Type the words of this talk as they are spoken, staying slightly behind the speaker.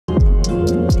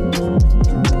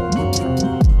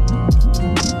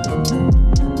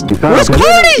localizar. Where's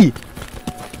Carti?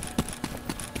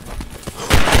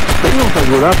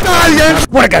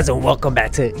 What up, guys, and welcome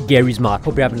back to Garry's Mod.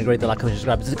 Hope you're having a great day. Like, comment,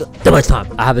 subscribe. It's too much time.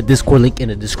 I have a Discord link in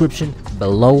the description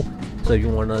below, so if you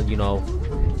wanna,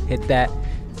 hit that,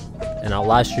 and I'll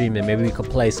live stream, and maybe we could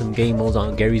play some game modes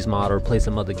on Garry's Mod or play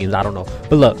some other games. I don't know.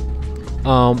 But look,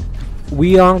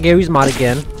 we on Garry's Mod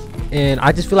again, and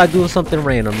I just feel like doing something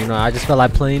random. I just felt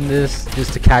like playing this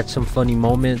just to catch some funny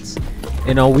moments.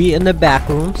 We in the back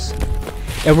rooms,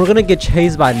 and we're gonna get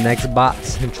chased by next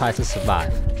bots and try to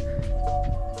survive.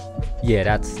 Yeah,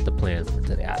 that's the plan for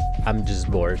today. I'm just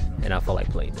bored and I feel like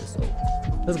playing this, so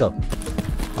let's go.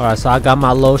 Alright, so I got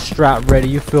my low strap ready,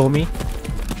 you feel me?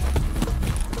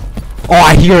 Oh,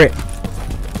 I hear it!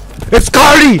 It's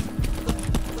Carti!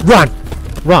 Run!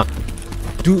 Run!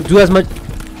 Do as much.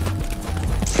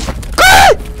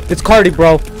 It's Carti,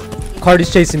 bro.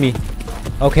 Carti's chasing me.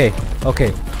 Okay,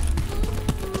 okay.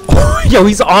 Yo,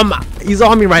 he's on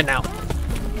me right now.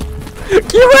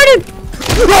 Keep running!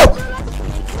 No!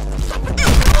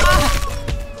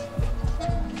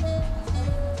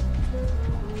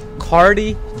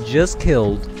 Carti just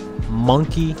killed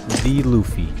Monkey D.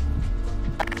 Luffy.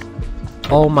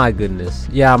 Oh my goodness.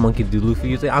 Yeah, Monkey D. Luffy.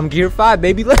 You say I'm gear 5,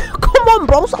 baby. Come on,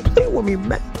 bro. Stop playing with me,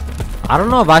 man. I don't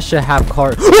know if I should have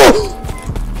Carti.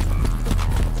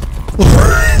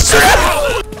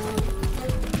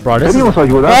 Bro, this is...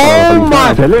 Oh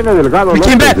my... We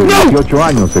came back. No!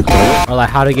 Or like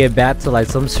how to get back to like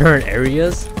some certain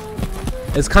areas.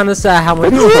 It's kind of sad how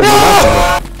much.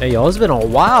 Hey yo, it's been a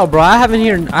while, bro. I haven't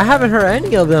heard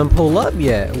any of them pull up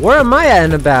yet. Where am I at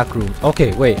in the back room?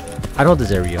 Okay, wait. I know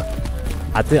this area.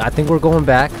 I think we're going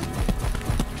back.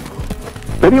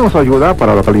 Pedimos ayuda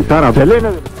para localizar a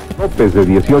Selena López, de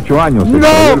 18 años, se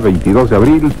perdió el 22 de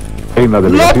abril en la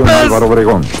delegación Álvaro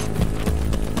Obregón.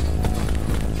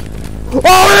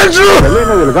 Oh, Andrew!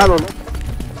 Selena Delgado.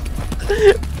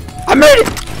 I made it.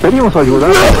 Pedimos ayuda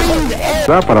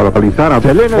para localizar a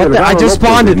Selena Delgado. I just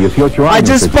spawned it. I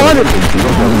just spawned it.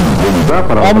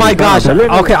 Oh my gosh.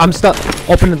 Okay, I'm stuck.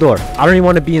 Open the door. I don't even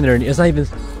want to be in there. It's not even.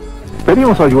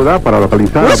 Pedimos ayuda para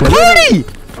localizar. Where's Carti?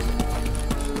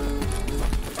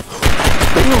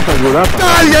 Pedimos ayuda para.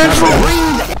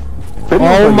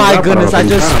 Oh my goodness! I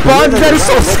just spawned. That is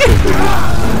so scary.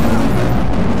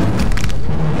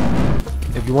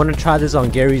 If you want to try this on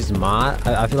Garry's Mod,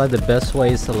 I feel like the best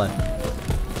way is to like.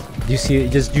 You see, you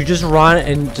just run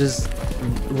and just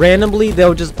randomly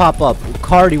they'll just pop up.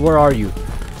 Carti, where are you?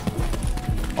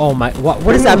 Oh my!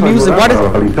 What is that music? What is?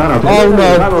 Oh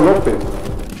no!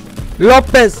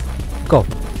 Lopez, go!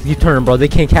 You turn, bro. They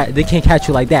can't catch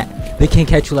you like that. They can't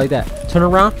catch you like that. Turn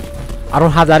around. I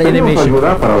don't have that animation.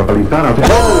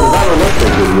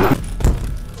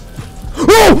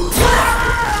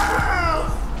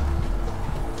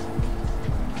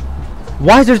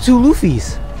 Why is there 2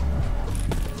 Luffys?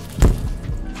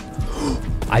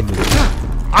 I knew it.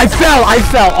 I fell!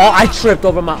 Oh, I tripped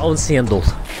over my own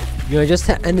sandals. Just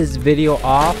to end this video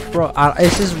off, bro,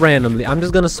 it's just randomly. I'm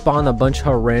just gonna spawn a bunch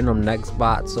of random next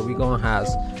bots. So we gonna have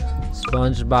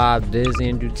SpongeBob, Dizzy,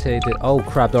 Andrew, Tate. Oh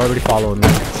crap, they're already following me.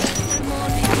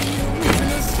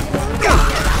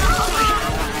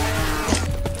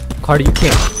 Carti, you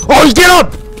can't. Oh, get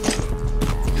up!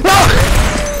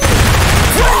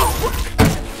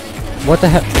 What the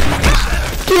heck?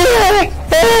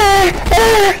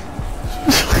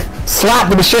 Slap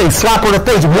the machete, slap with the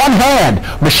face, one hand,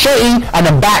 machete and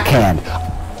a backhand.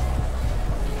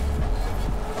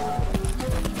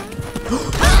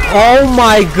 Oh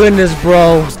my goodness,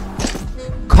 bro.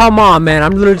 Come on, man.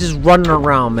 I'm literally just running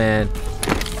around, man.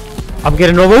 I'm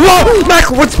getting over. Whoa!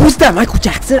 Michael, who's that? Michael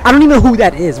Jackson? I don't even know who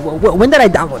that is. When did I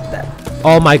download that?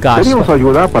 Oh my gosh.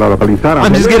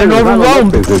 I'm just getting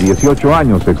overwhelmed. De 18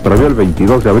 años, se extravió el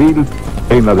 22 de abril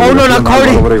en la delegación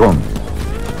Álvaro Obregón.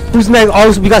 Who's next?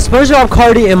 Oh, we got SpongeBob,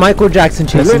 Carti, and Michael Jackson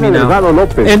chasing me now.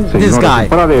 And this guy.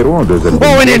 Oh, and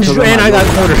I got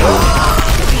cornered.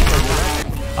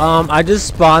 I just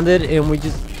spawned it, and we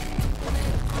just.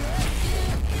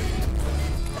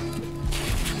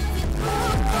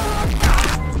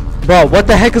 Bro, what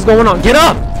the heck is going on? Get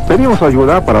up! Pedimos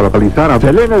ayuda para localizar a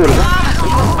Selena Delgado.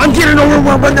 I'm getting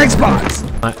overwhelmed by Xbox.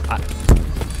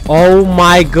 Oh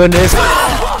my goodness.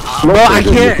 Bro, I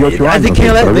can't. They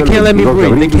can't let me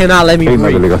breathe. They cannot let me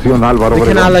breathe. They cannot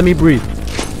let me breathe.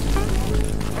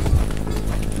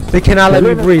 They cannot let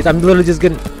me breathe. I'm literally just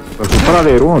getting. Get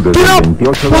up!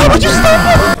 Why would you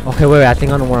stop? Okay, wait. I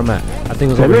think I know where I'm at. I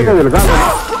think it was over here.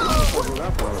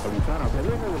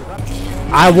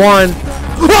 I won.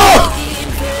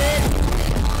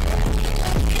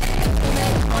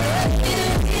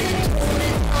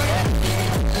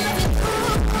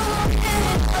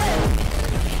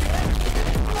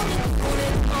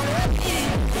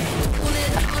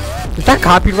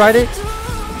 copyrighted?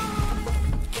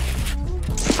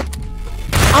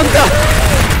 I'm done.